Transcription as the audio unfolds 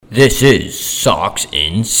This is Sox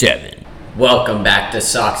in 7. Welcome back to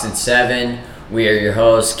Sox in 7. We are your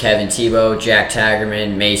hosts, Kevin Tebow, Jack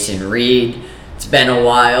Tagerman, Mason Reed. It's been a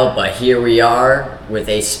while, but here we are with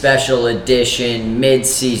a special edition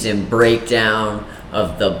mid-season breakdown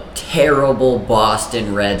of the terrible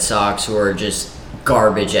Boston Red Sox who are just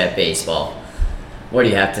garbage at baseball. What do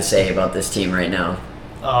you have to say about this team right now?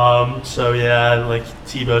 Like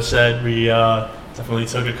Tebow said, we definitely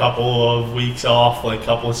took a couple of weeks off, like a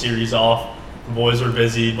couple of series off. The boys were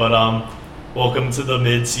busy, but welcome to the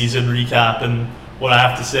mid-season recap. And what I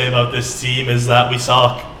have to say about this team is that we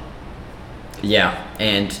suck. Yeah,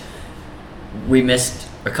 and we missed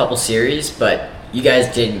a couple series, but you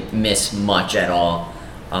guys didn't miss much at all.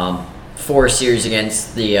 4 series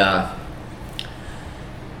against the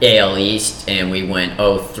AL East, and we went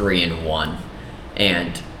 0-3-1.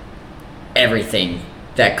 And everything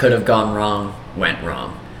that could have gone wrong went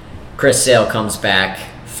wrong. Chris Sale comes back,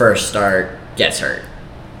 first start, gets hurt.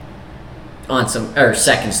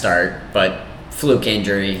 Second start, but fluke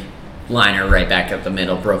injury, liner right back up the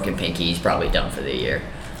middle, broken pinky, he's probably done for the year.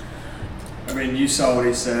 I mean, you saw what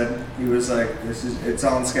he said. He was like, it's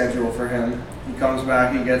on schedule for him. He comes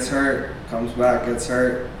back, he gets hurt, comes back, gets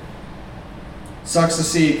hurt. Sucks to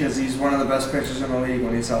see because he's one of the best pitchers in the league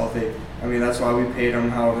when he's healthy. I mean, that's why we paid him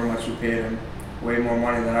however much we paid him. Way more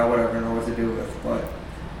money than I would ever know what to do with. But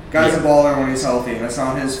guy's a baller when he's healthy, and that's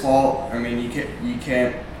not his fault. I mean, you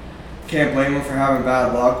can't blame him for having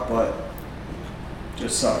bad luck, but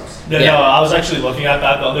just sucks. No, I was actually looking at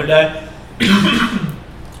that the other day.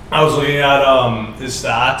 I was looking at his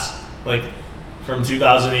stats, like from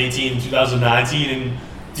 2018 2019, and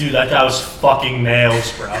dude, that guy was fucking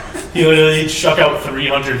nails, bro. He literally struck out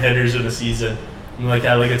 300 hitters in a season. And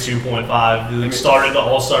had a 2.5. He started the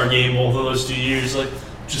All-Star game both of those 2 years.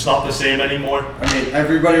 Just not the same anymore. I mean,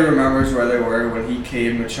 everybody remembers where they were when he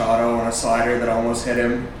caved Machado on a slider that almost hit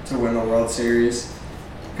him to win the World Series.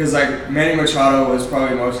 Because Manny Machado was probably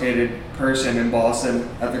the most hated person in Boston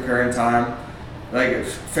at the current time.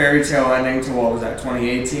 Fairy tale ending to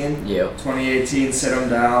 2018? Yeah. 2018, sit him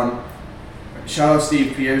down. Shout out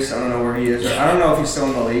Steve Pearce. I don't know where he is. I don't know if he's still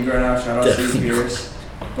in the league right now. Shout out Steve Pearce.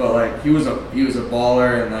 But he was a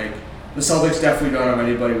baller, and the Celtics definitely don't have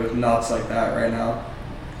anybody with nuts like that right now.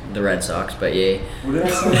 The Red Sox, but yeah. What did I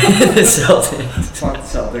say? The Celtics. Fuck the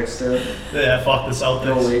Celtics, dude. Yeah, fuck the Celtics.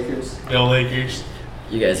 Go Lakers. Go Lakers.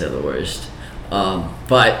 You guys are the worst.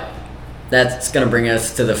 But that's gonna bring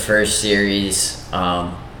us to the first series.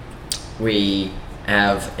 We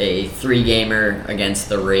have a 3-gamer against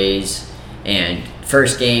the Rays, and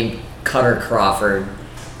first game, Cutter Crawford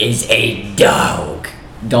is a dog.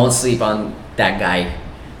 Don't sleep on that guy.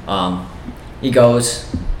 He goes,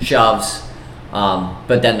 shoves,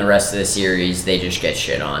 but then the rest of the series, they just get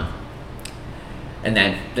shit on. And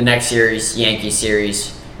then the next series, Yankee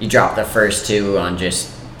series, you drop the first 2 on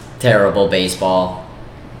just terrible baseball.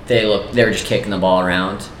 They were just kicking the ball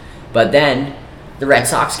around. But then the Red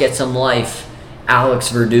Sox get some life.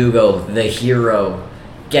 Alex Verdugo, the hero,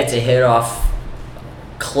 gets a hit off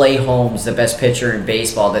Clay Holmes, the best pitcher in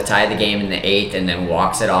baseball, to tie the game in the 8th and then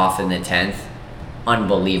walks it off in the 10th.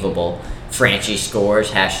 Unbelievable. Franchi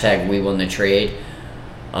scores, # we win the trade.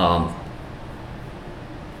 And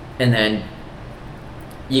then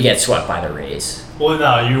you get swept by the Rays. Well,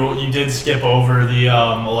 no, you did skip over the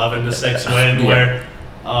 11-6 win where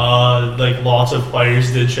lots of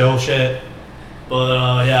players did chill shit.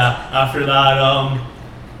 But after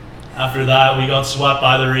that we got swept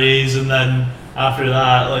by the Rays, and then after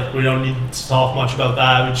that, we don't need to talk much about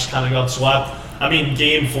that. We just kind of got swept. I mean,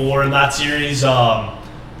 Game 4 in that series, I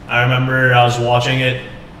remember I was watching it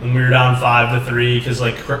when we were down 5-3 because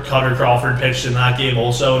Cutter Crawford pitched in that game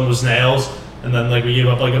also and was nails. And then we gave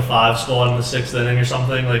up a 5 spot in the 6th inning or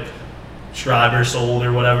something. Schreiber sold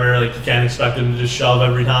or whatever. You can't expect him to just shove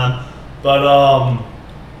every time. But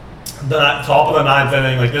the top of the 9th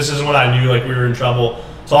inning, this is when I knew we were in trouble.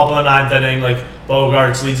 Top of the 9th inning,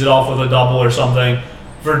 Bogarts leads it off with a double or something.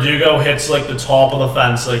 Verdugo hits the top of the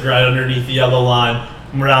fence, right underneath the yellow line.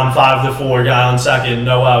 We're down 5-4, guy on second,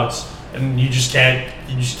 no outs, and you just can't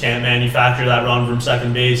manufacture that run from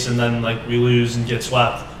second base, and then we lose and get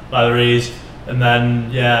swept by the Rays. And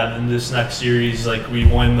then in this next series, we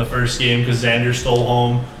win the first game because Xander stole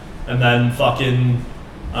home, and then I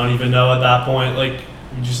don't even know at that point, we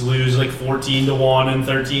just lose 14-1 and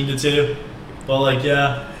 13-2. But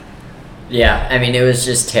Yeah, I mean, it was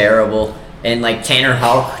just terrible. And Tanner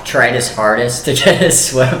Houck tried his hardest to get us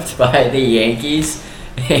swept by the Yankees.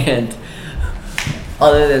 And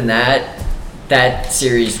other than that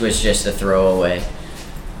series was just a throwaway.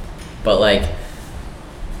 But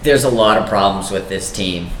there's a lot of problems with this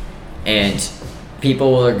team, and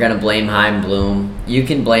people are gonna blame Chaim Bloom. You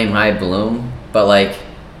can blame Chaim Bloom, but like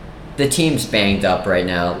the team's banged up right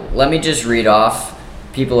now. Let me just read off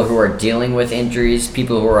people who are dealing with injuries,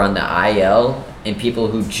 people who are on the IL, and people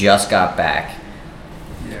who just got back.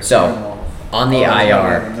 Yeah, So, on the Oh,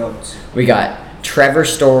 IR, notes. we got Trevor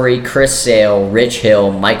Story, Chris Sale, Rich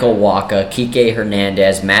Hill, Michael Waka, Kike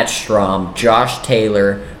Hernandez, Matt Strom, Josh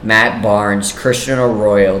Taylor, Matt Barnes, Christian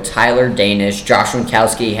Arroyo, Tyler Danish, Josh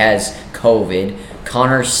Winkowski has COVID,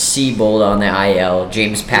 Connor Siebold on the IL,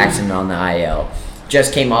 James Paxton on the IL.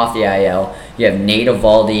 Just came off the IL. You have Nate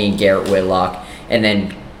Evaldi and Garrett Whitlock, and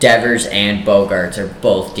then Devers and Bogarts are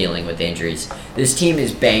both dealing with injuries. This team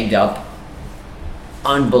is banged up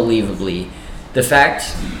unbelievably. The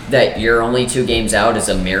fact that you're only 2 games out is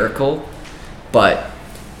a miracle, but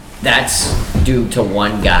that's due to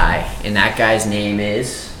one guy, and that guy's name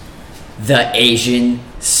is the Asian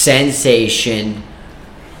sensation,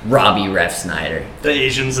 Robbie Refsnyder. The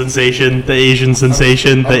Asian sensation, the Asian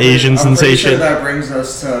sensation, the I'm Asian pretty sensation. sure that brings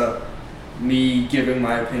us to me giving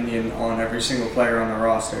my opinion on every single player on the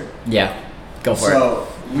roster. Yeah, go for it. So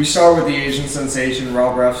we start with the Asian sensation,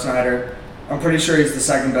 Rob Refsnyder. I'm pretty sure he's the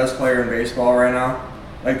second best player in baseball right now.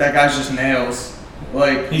 Like, that guy's just nails.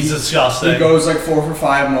 Like, He's disgusting. he goes like 4 for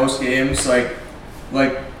 5 most games. Like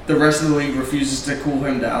the rest of the league refuses to cool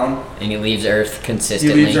him down. And he leaves Earth He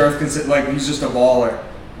consistently. leaves Earth like he's just a baller.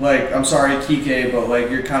 Like, I'm sorry, Kike, but like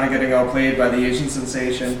you're kind of getting outplayed by the Asian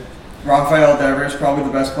sensation. Rafael Devers, probably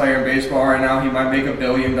the best player in baseball right now. He might make $1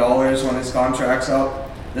 billion when his contract's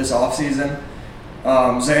up this offseason.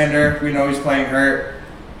 Xander, we know he's playing hurt.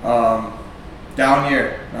 Down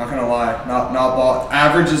year, not gonna lie, not ball.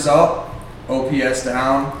 Average is up, OPS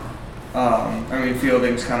down. I mean,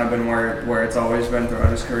 fielding's kind of been where it's always been throughout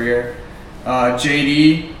his career.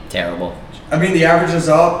 JD, Terrible. I mean, the average is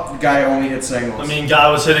up. The guy only hits singles. I mean, guy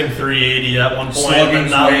was hitting 380 at one point, Slugging's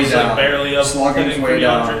and now way he's down. like barely up Slugging's hitting way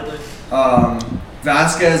 300.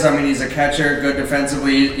 Vasquez, I mean, he's a catcher, good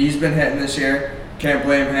defensively. He's been hitting this year. Can't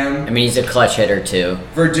blame him. I mean, he's a clutch hitter too.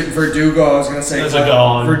 Verdugo, I was gonna say. He's a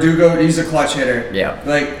gone. Verdugo, he's a clutch hitter. Yeah.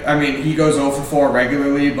 Like, I mean, he goes 0 for 4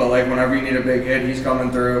 regularly, but like whenever you need a big hit, he's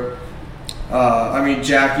coming through. I mean,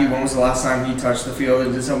 Jackie, when was the last time he touched the field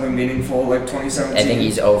and did something meaningful? Like 2017. I think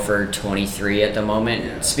he's 0 for 23 at the moment.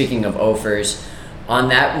 Yeah. Speaking of offers, on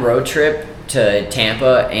that road trip to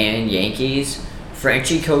Tampa and Yankees,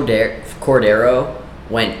 Franchi Cordero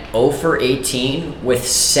went 0 for 18 with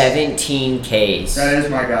 17 Ks. That is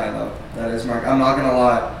my guy, though. That is my. I'm not gonna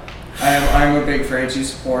lie. I'm a big Franchi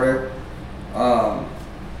supporter. I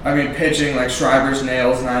mean, pitching, like Schreiber's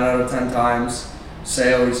nails 9 out of 10 times.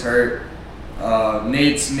 Sale, he's hurt.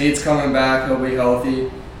 Nate's coming back. He'll be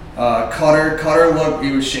healthy. Cutter looked.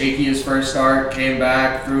 He was shaky his first start. Came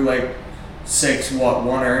back through like 6,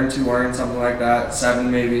 1 earned, 2 earned, something like that.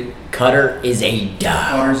 7 maybe. Cutter is a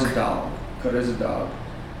dog. Cutter's a dog. Cutter's a dog.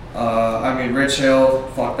 I mean, Rich Hill.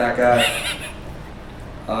 Fuck that guy.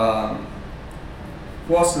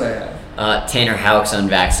 Who else do they have? Tanner Houck's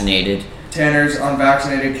unvaccinated. Tanner's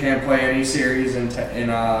unvaccinated, can't play any series in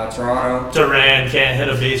Toronto. Duran can't hit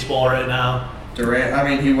a baseball right now. Durant, I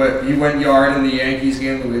mean, he went yard in the Yankees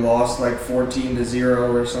game that we lost like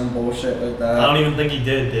 14-0 or some bullshit like I that. don't even think he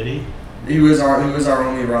did he? He was our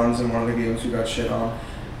only runs in one of the games we got shit on.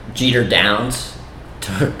 Jeter Downs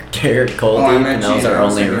took Garrett Cole Oh, I deep, meant and those Jeter. are I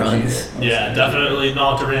was only thinking runs. Jeter. Yeah, definitely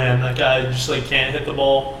not Duran. That guy just like can't hit the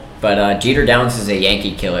ball. But Jeter Downs is a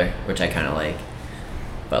Yankee killer, which I kind of like.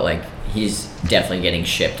 But like, he's definitely getting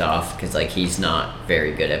shipped off because like he's not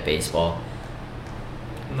very good at baseball.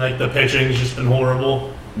 Like the pitching's just been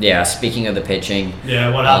horrible. Yeah. Speaking of the pitching,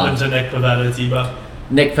 Yeah, what happened to Nick Pivetta, T-Buck?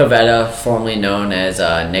 Nick Pivetta, formerly known as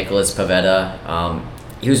Nicholas Pivetta,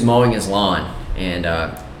 he was mowing his lawn and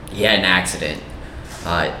he had an accident.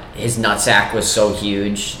 His nutsack was so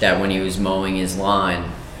huge that when he was mowing his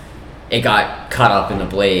lawn, it got cut up in the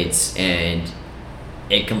blades and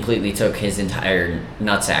it completely took his entire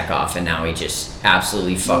nutsack off, and now he just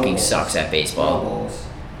absolutely fucking balls. sucks at No baseball. balls.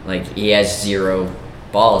 Like, he has 0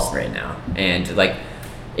 balls right now. And like,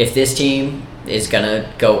 if this team is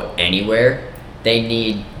gonna go anywhere, they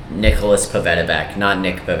need Nicholas Pivetta back, not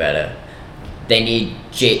Nick Pivetta. They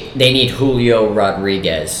need Julio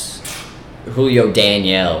Rodriguez. Julio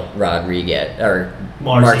Daniel Rodriguez or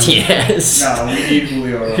Martinez. No, we need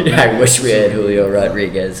Julio. Yeah, I wish we had Julio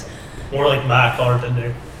Rodriguez. More like Matt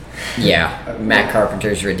Carpenter. Yeah, Matt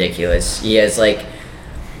Carpenter's ridiculous. He's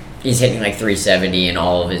hitting like 370 and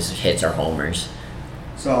all of his hits are homers.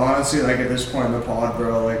 So honestly, like at this point in the pod,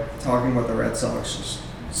 bro, like talking about the Red Sox just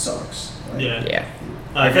sucks. Like, Yeah. Yeah.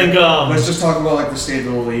 I think let's just talk about like the state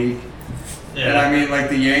of the league. And I yeah. mean, like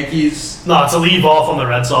the Yankees. No, to leave off on the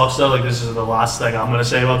Red Sox though, like this is the last thing I'm gonna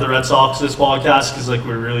say about the Red Sox this podcast because like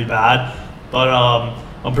we're really bad. But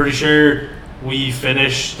I'm pretty sure we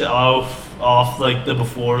finished off like the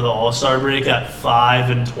before the All-Star break at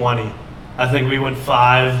 5-20. I think we won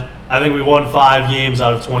 5 games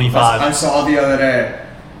out of 25, I saw the other day.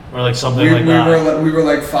 or like something like that. We were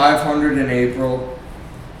like 500 in April.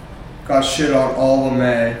 Got shit on all of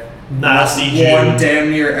May. Nasty Won June.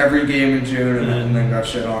 damn near every game in June and then got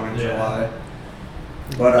shit on in Yeah. July.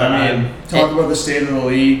 But I mean, talk about the state of the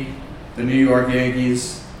league. The New York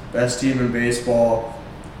Yankees, best team in baseball.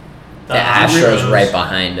 The Astros right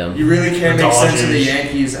behind them. You really can't The make sense of the Dodgers.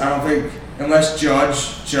 Yankees. I don't think, unless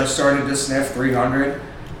Judge just started to sniff 300.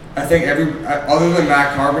 I think other than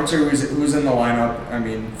Matt Carpenter, who's in the lineup, I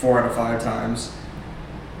mean, 4 out of 5 times.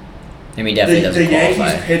 I mean, definitely The doesn't Yankees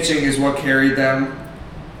qualify. pitching is what carried them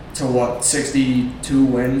to 62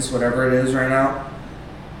 wins, whatever it is right now.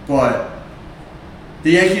 But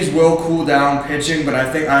the Yankees will cool down pitching, but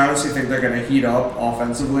I honestly think they're going to heat up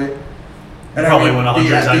offensively. And Probably win 100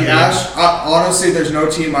 that game. honestly, there's no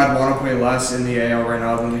team I'd want to play less in the AL right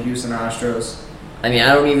now than the Houston Astros. I mean,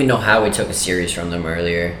 I don't even know how we took a series from them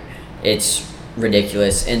earlier. It's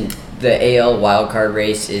ridiculous. And the AL wildcard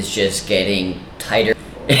race is just getting tighter.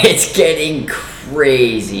 It's getting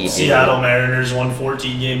crazy, dude. Seattle Mariners won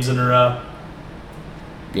 14 games in a row.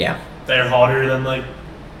 Yeah. They're hotter than like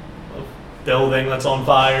a building that's on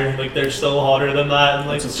fire. Like they're still hotter than that, and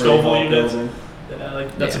like It's a pretty Scoville hot units. building. Yeah,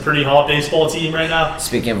 like that's Yeah. a pretty hot baseball team right now.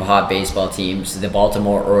 Speaking of hot baseball teams, the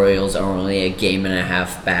Baltimore Orioles are only a game and a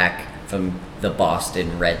half back from the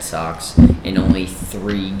Boston Red Sox and only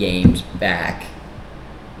 3 games back,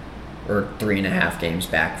 or 3.5 games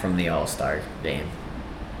back from the All-Star game.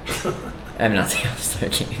 I mean, not the All-Star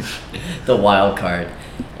game, the wild card.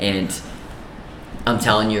 And I'm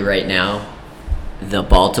telling you right now, the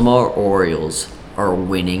Baltimore Orioles are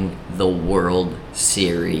winning the World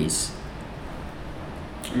Series.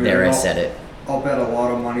 I mean, There, I I'll- said it. I'll bet a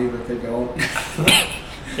lot of money that they don't.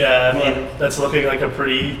 Yeah, I mean that's looking like a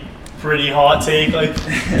pretty hot take. Like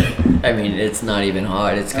I mean, it's not even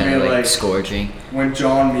hot. It's I kind of mean, like like- scorching. When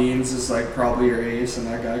John Means is like probably your ace and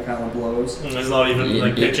that guy kind of blows. there's not even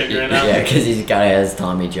like pitching right now. Yeah, because he's guy has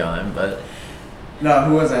Tommy John, but No,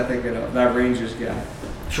 who was I thinking of? That Rangers guy.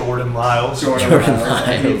 Jordan Lyles. Jordan Jordan Lyles.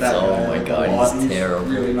 I hate Lyles, that oh guy my a God, lot. he's terrible.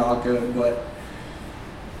 Really not good, but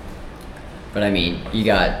I mean, you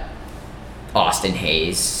got Austin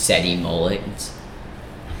Hayes, Seti Mullins,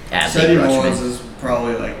 Adley Seti Mullins Rutschman, is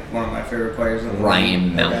probably like one of my favorite players in the Ryan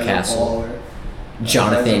league. That guy's a Mountcastle, baller.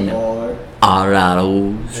 Jonathan That guy's a baller.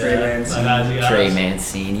 Arauz, Trey Yeah, Mancini. that guy's a guy. Trey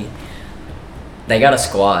Mancini. They got a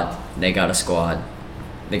squad. They got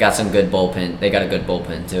some good bullpen. They got a good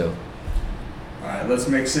bullpen too. All right, let's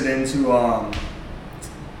mix it into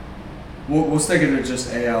we'll stick it to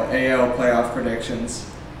just AL playoff predictions.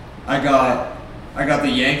 I got the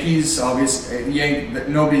Yankees. Obviously,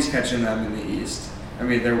 nobody's catching them in the East. I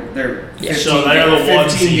mean, they're Yeah. 15, So they're the 15 one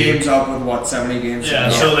seed. games up with what 70 games. to Yeah,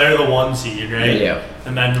 go. so they're the 1 seed, right? Yeah.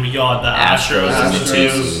 And then we got the Astros as the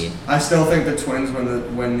is 2. seed. I still think the Twins win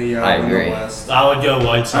the I agree. West. I would go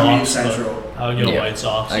White Sox. I mean but Central. I would go Yeah. White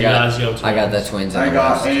Sox. I You got guys go Twins. I got the Twins. In I the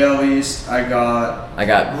got West. AL East. I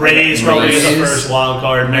got Rays probably Rays. the first wild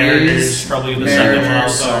card. Mariners probably the second wild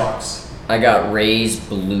Mariners, card. Sox. I got Rays,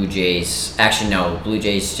 Blue Jays. Actually, no. Blue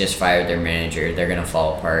Jays just fired their manager. They're gonna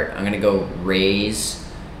fall apart. I'm gonna go Rays,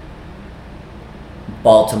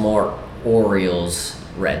 Baltimore Orioles,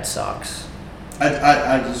 Red Sox. I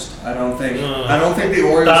don't think the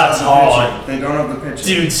Orioles That's have the hard. pitching. They don't have the pitching.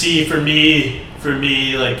 Dude, see, for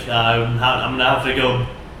me, like I'm gonna have to go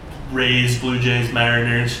Rays, Blue Jays,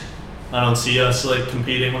 Mariners. I don't see us like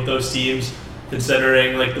competing with those teams,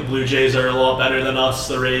 considering like the Blue Jays are a lot better than us,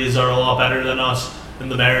 the Rays are a lot better than us, and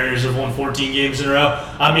the Mariners have won 14 games in a row.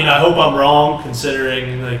 I mean, I hope I'm wrong,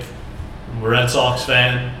 considering like I'm a Red Sox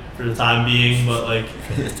fan for the time being, but like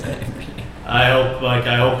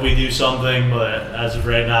I hope we do something, but as of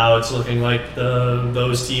right now, it's looking like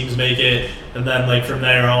those teams make it, and then like from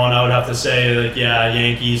there on, I would have to say like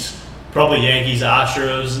Yankees, probably Yankees,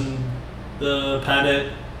 Astros, and the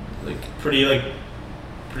pennant, pretty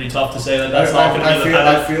tough to say that's not going to be the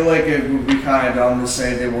I pennant. feel like it would be kind of dumb to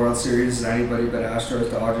say the World Series is anybody but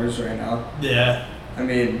Astros Dodgers right now. Yeah, I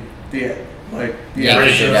mean the Yankees are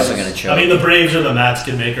Astros. definitely gonna choke. I mean the Braves or the Mets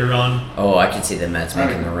can make a run. Oh, I could see the Mets I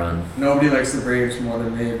making mean- a run. Nobody likes the Braves more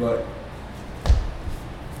than me, but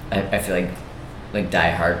I feel like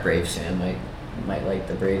diehard Braves fan might like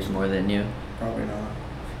the Braves more than you. probably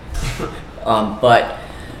not. But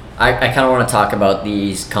I kind of want to talk about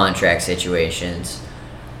these contract situations.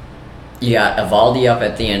 You got Evaldi up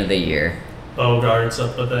at the end of the year. Bogart's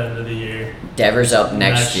up at the end of the year. Devers up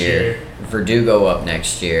next year. Verdugo up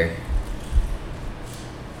next year.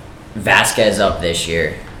 Vasquez up this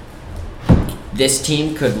year. This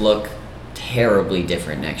team could look terribly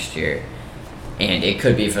different next year, and it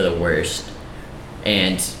could be for the worst.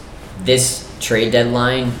 And this trade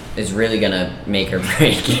deadline is really gonna make or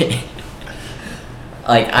break it.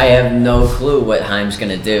 Like, I have no clue what Heim's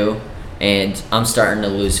gonna do, and I'm starting to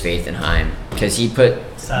lose faith in Heim because he put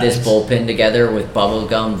this bullpen together with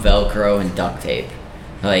bubblegum, Velcro, and duct tape.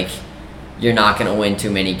 Like, you're not gonna win too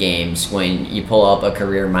many games when you pull up a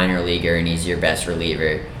career minor leaguer and he's your best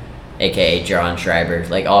reliever, aka John Schreiber.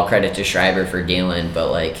 Like, all credit to Schreiber for dealing, but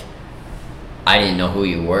like, I didn't know who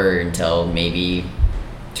you were until maybe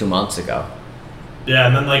 2 months ago. Yeah,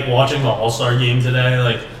 and then like watching the All-Star game today,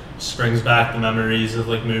 like, just brings back the memories of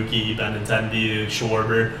like Mookie, Benintendi,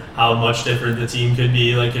 Schwarber, how much different the team could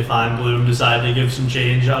be like if Hein Bloom decided to give some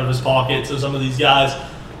change out of his pocket to some of these guys.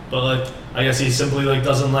 But like, I guess he simply like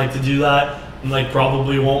doesn't like to do that, and like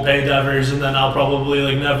probably won't pay Devers, and then I'll probably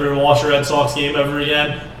like never watch a Red Sox game ever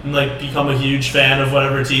again, and like become a huge fan of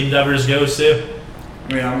whatever team Devers goes to.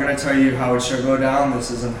 I mean, I'm going to tell you how it should go down.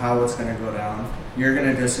 This isn't how it's going to go down. You're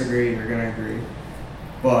going to disagree. You're going to agree.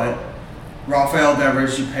 But Rafael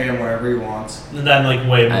Devers, you pay him whatever he wants. And then like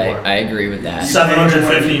way more. I agree with that. $750 You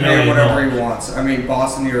pay million. him whatever he wants. I mean,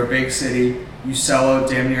 Boston, you're a big city. You sell out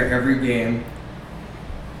damn near every game.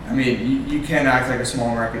 I mean, you can't act like a small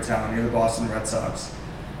market town. You're the Boston Red Sox.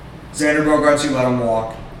 Xander Bogaerts, you let him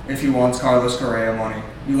walk. If he wants Carlos Correa money,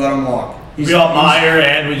 you let him walk. We got Meyer,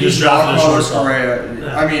 and we just drafted a Carlos shortstop. Correa.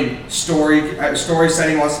 Yeah. I mean, Story said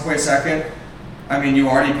he wants to play second. I mean, you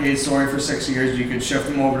already paid Story for 6 years. You could shift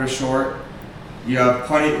him over to short. You have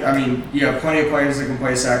plenty. I mean, you have plenty of players that can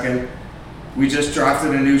play second. We just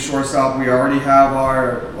drafted a new shortstop. We already have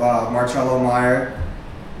our Marcelo Meyer.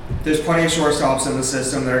 There's plenty of shortstops in the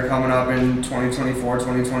system that are coming up in 2024,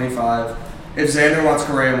 2025. If Xander wants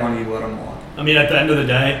Correa money, you let him walk. I mean, at the end of the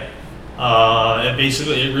day,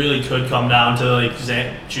 it really could come down to like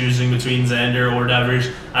choosing between Xander or Devers.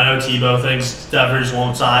 I know Tebow thinks Devers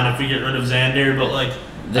won't sign if we get rid of Xander, but like,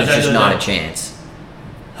 There's just not a chance.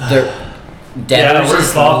 Devers we're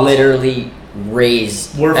is fucked. literally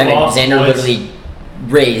raised. Xander boys. literally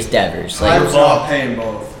raised Devers. Like, Heim's not paying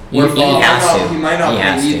both. he has to. He might not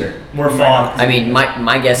pay either. We're He might not fucked. pay I mean,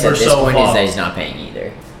 my guess We're at this so point is fucked. that he's not paying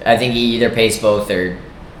either. I think he either pays both or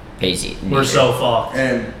pays neither. We're so fucked.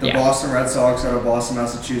 And the Yeah. Boston Red Sox out of Boston,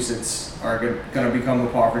 Massachusetts are going to become a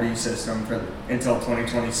poverty system until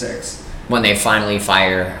 2026. When they finally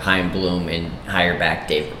fire Chaim Bloom and hire back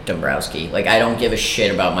Dave Dombrowski. Like, I don't give a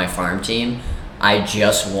shit about my farm team. I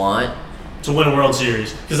just want... To win a World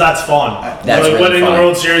Series, because that's fun. That's like, really winning fun. the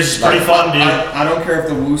World Series is pretty fun, dude. I don't care if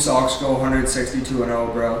the Woo Sox go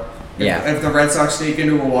 162-0, bro. If the Red Sox sneak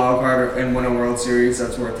into a wild card and win a World Series,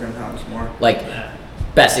 that's worth 10 times more. Like, Yeah.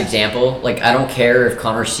 best example, like, I don't care if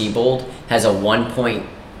Connor Siebold has a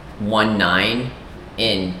 1.19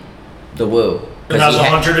 in the Woo. It has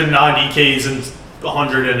 190 Ks and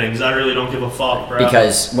 100 innings. I really don't give a fuck, bro.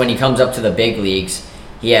 Because when he comes up to the big leagues,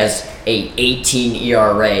 he has a 18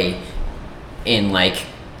 ERA in like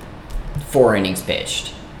 4 innings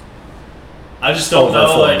pitched. I just don't over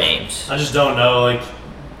know. 4 Like, games. I just don't know. Like,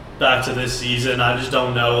 back to this season, I just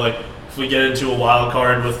don't know. Like, if we get into a wild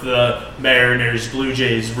card with the Mariners, Blue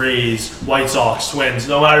Jays, Rays, White Sox, Twins,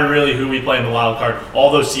 no matter really who we play in the wild card,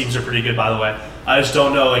 all those teams are pretty good, by the way. I just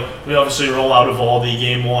don't know. Like, we obviously roll out Evaldi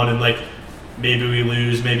game 1, and like, maybe we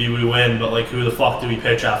lose, maybe we win, but like, who the fuck do we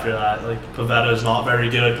pitch after that? Like, Pavetta's not very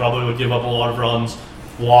good. Probably would give up a lot of runs.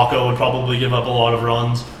 Waka would probably give up a lot of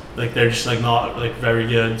runs. Like, they're just like not like very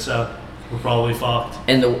good. So we're probably fucked.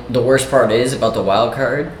 And the worst part is about the wild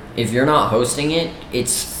card, if you're not hosting it,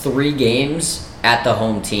 it's 3 games at the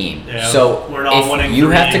home team. Yeah, so we're not if winning you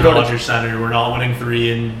 3 have to in go to Rogers Center. We're not winning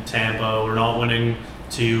 3 in Tampa. We're not winning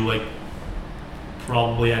 2 like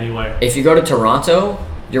probably anywhere. if you go to Toronto,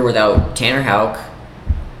 you're without Tanner Houck,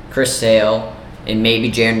 Chris Sale, and maybe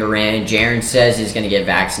Jarren Duran. Jarren says he's going to get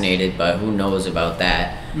vaccinated, but who knows about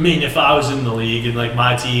that? I mean, if I was in the league and like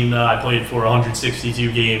my team that I played for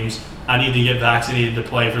 162 games, I need to get vaccinated to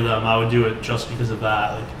play for them. I would do it just because of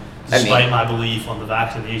that. Like, despite my belief on the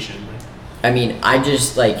vaccination. Like, I mean, I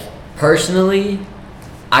just, like, personally,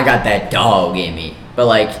 I got that dog in me. But,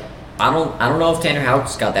 like, I don't know if Tanner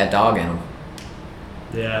Houck's got that dog in him.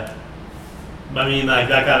 yeah. I mean, like,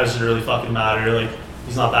 that guy doesn't really fucking matter. Like,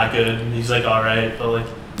 he's not that good. He's like alright, but like,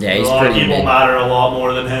 Yeah, he's a lot of pretty people mid. matter a lot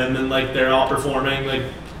more than him, and like they're not performing. Like,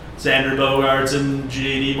 Xander Bogaerts and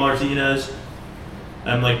JD Martinez,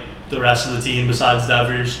 and like the rest of the team besides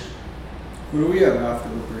Devers. Who do we have after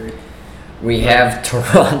the break? We have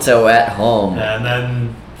Toronto at home. And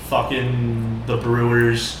then fucking the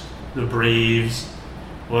Brewers, the Braves.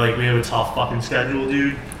 Well, like we have a tough fucking schedule,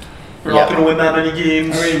 dude. We're not gonna win that many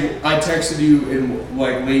games. I mean, I texted you in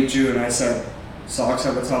like late June. I said, Sox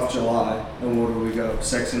have a tough July, and what do we go?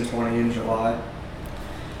 6-20 in July.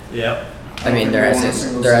 Yep. I mean, there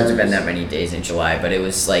hasn't been that many days in July, but it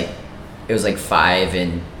was like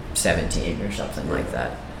 5-17 or something like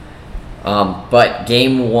that. But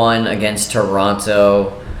game 1 against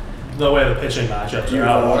Toronto, The way the pitching matchups are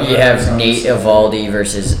out. you have Nate Eovaldi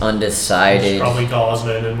versus It's undecided. probably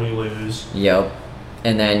Gosman and we lose. Yep.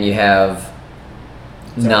 And then you have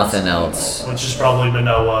nothing else. Which is probably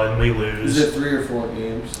Manoah and we Is lose. it 3 or 4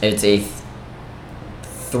 games? It's a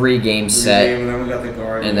 3-game set, And then we got the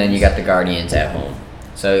Guardians. and then you got the Guardians at home.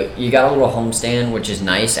 So you got a little homestand, which is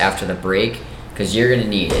nice after the break, because you're going to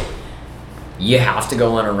need it. You have to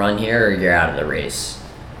go on a run here, or you're out of the race.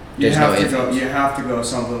 You There's have no to go. ifs. You have to go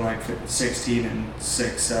something like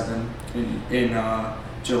 16-6-7 in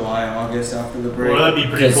July, August after the break. Well, that'd be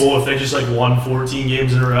pretty 'Cause- cool if they just like won 14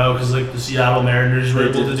 games in a row because like the Seattle Mariners were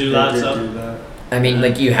able to do that. They So did do that. I mean,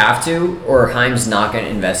 like, you have to, or Heim's not going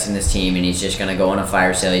to invest in this team, and he's just going to go on a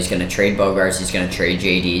fire sale. He's going to trade Bogarts, he's going to trade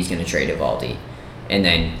JD, he's going to trade Eovaldi. And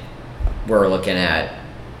then we're looking at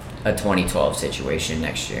a 2012 situation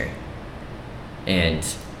next year. And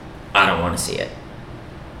I don't want to see it.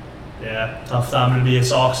 yeah, tough time to be a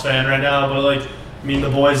Sox fan right now. But like, I mean, the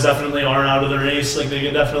boys definitely aren't out of the race. Like they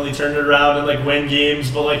can definitely turn it around and like win games.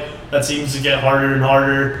 But like that seems to get harder and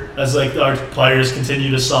harder as like our players continue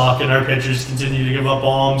to suck and our pitchers continue to give up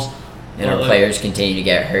bombs. And But, our like, players continue to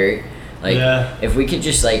get hurt. Like, Yeah. if we could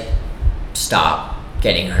just, like, stop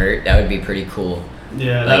getting hurt, that would be pretty cool.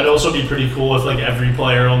 Yeah, Like- that'd also be pretty cool if like every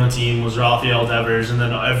player on the team was Rafael Devers and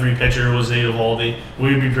then every pitcher was Nate Eovaldi.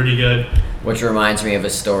 We would be pretty good. Which reminds me of a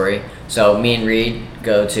story. So me and Reed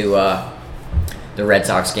go to the Red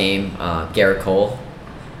Sox game, Garrett Cole,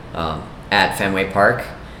 at Fenway Park,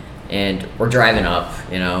 and we're driving up,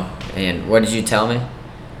 and what did you tell me?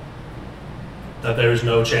 That there was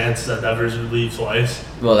no chance that Devers would leave twice.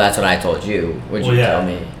 Well, that's what I told you. What did you tell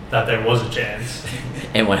me? That there was a chance,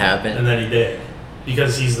 And what happened? and then he did,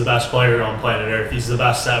 because he's the best player on planet Earth. He's the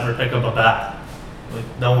best to ever pick up a bat. Like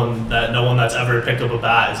no one that's ever picked up a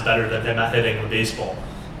bat is better than him at hitting a baseball.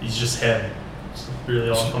 He's just him. It's really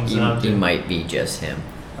all it comes down He to. might be just him.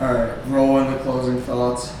 All right, roll in the closing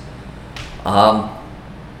thoughts. I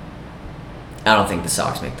don't think the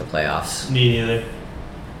Sox make the playoffs. Me neither.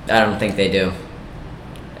 I don't think they do.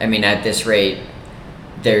 I mean, at this rate,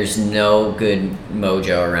 there's no good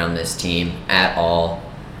mojo around this team at all.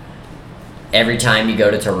 Every time you go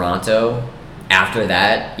to Toronto, after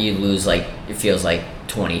that, you lose, like, it feels like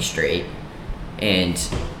 20 straight. And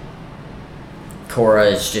Cora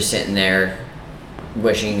is just sitting there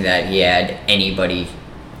wishing that he had anybody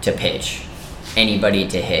to pitch, anybody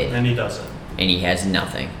to hit, And he doesn't. and he has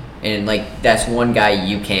nothing. And, like, that's one guy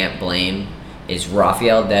you can't blame is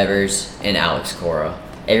Rafael Devers and Alex Cora.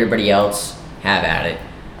 Everybody else, have at it.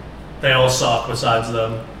 They all suck besides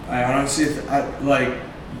them. I honestly,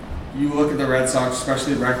 you look at the Red Sox,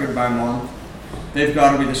 especially record by month. They've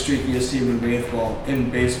got to be the streakiest team in baseball.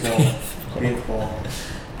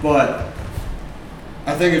 But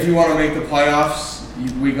I think if you want to make the playoffs,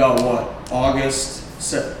 we got what, August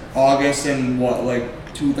and what,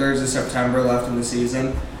 like 2/3 of September left in the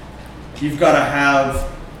season. You've got to have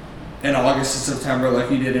in August and September like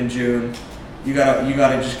you did in June. You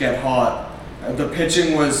gotta just get hot. The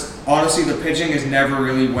pitching has never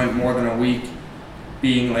really went more than a week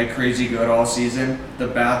being like crazy good all season. The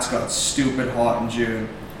bats got stupid hot in June.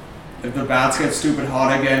 If the bats get stupid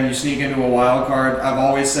hot again, you sneak into a wild card. I've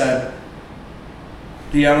always said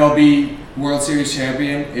the MLB World Series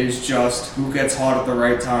champion is just who gets hot at the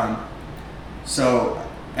right time. So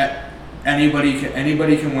anybody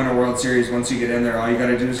can win a World Series once you get in there. All you got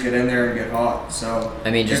to do is get in there and get hot. So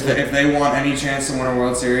I mean, just if they want any chance to win a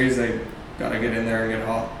World Series, they got to get in there and get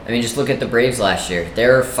hot. just look at the Braves last year. They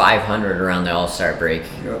were 500 around the All-Star break.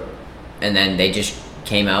 Yep. And then they just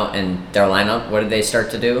came out and their lineup, what did they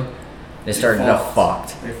start to do? They started to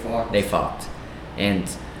fucked. They fucked. They fucked. And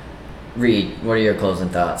Reed, what are your closing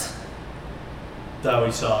thoughts? That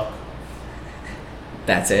we suck.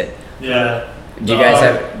 That's it. Yeah. Do you guys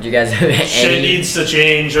have any? Shit needs to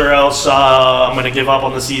change, or else I'm gonna give up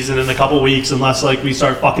on the season in a couple weeks unless like we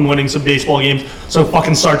start fucking winning some baseball games. So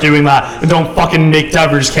fucking start doing that, and don't fucking make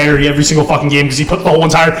Devers carry every single fucking game because he put the whole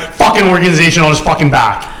entire fucking organization on his fucking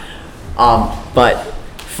back. But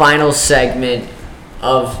final segment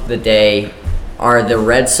of the day. Are the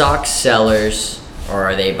Red Sox sellers or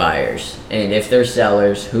are they buyers? And if they're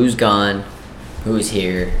sellers, who's gone? Who's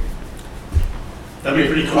here? That'd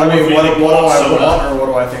be pretty cool. I mean, if we what do I bought Soda. want or what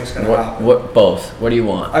do I think is going to happen? What? Both. What do you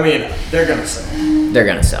want? I mean, they're going to sell. They're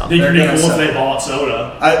gonna sell. It'd be They're pretty gonna cool if sell. they bought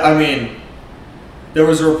Soda. I mean, there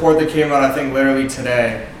was a report that came out, I think, literally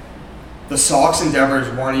today. The Sox and Devers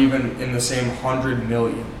weren't even in the same 100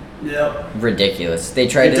 million. Yep. Ridiculous. They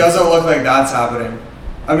tried It to. doesn't look like that's happening.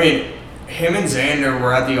 I mean, him and Xander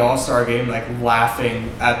were at the All-Star game, like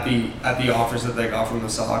laughing at the offers that they got from the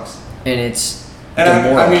Sox. And it's And I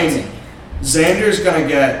demoralizing. mean, Xander's gonna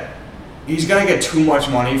get too much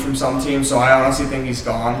money from some teams, so I honestly think he's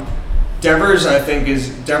gone. Devers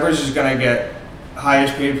is gonna get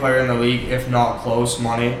highest paid player in the league, if not close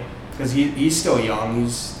money, because he's still young.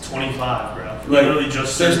 He's 25, bro. like, Literally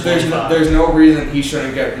just turned 25. there's no reason he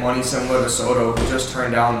shouldn't get money similar to Soto, who just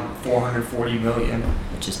turned down $440 million.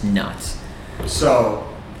 which is nuts. So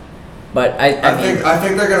But I mean, I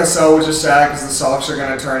think they're gonna sell, which is sad because the Sox are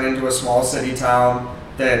gonna turn into a small city town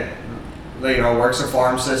that works a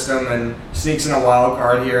farm system and sneaks in a wild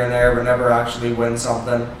card here and there, but never actually wins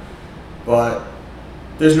something. But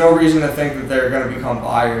there's no reason to think that they're gonna become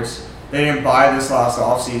buyers. They didn't buy this last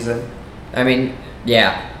offseason. I mean,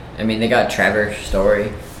 yeah. I mean, they got Trevor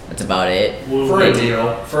Story. That's about it. For a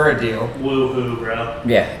deal. Woohoo, bro.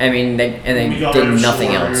 Yeah. I mean, they We got did rid of nothing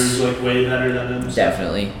Schwarber, else. who's like way better than him.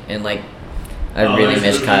 Definitely. And I really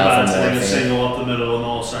miss Kyle from Like a Morphin. single up the middle in the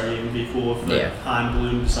All-Star game would be cool if Yeah. Heim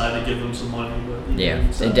Bloom decided to give them some money. But Yeah,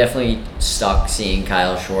 so. they definitely stuck seeing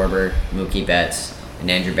Kyle Schwarber, Mookie Betts,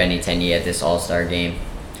 and Andrew Benintendi at this All-Star game.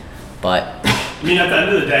 But I mean, at the end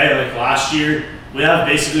of the day, like last year, we have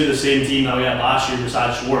basically the same team that we had last year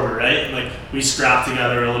besides Schwarber, right? Like, we scrapped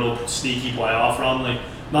together a little sneaky playoff run. Like,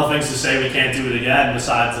 nothing's to say we can't do it again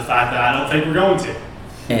besides the fact that I don't think we're going to.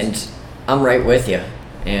 and I'm right with you.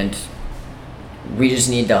 And we just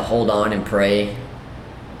need to hold on and pray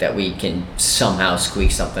that we can somehow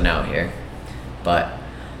squeak something out here. But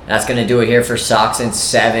that's going to do it here for Sox in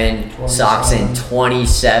 7, Sox in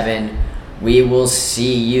 27. We will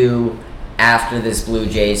see you after this Blue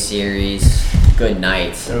Jays series. Good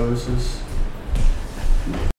night. So this is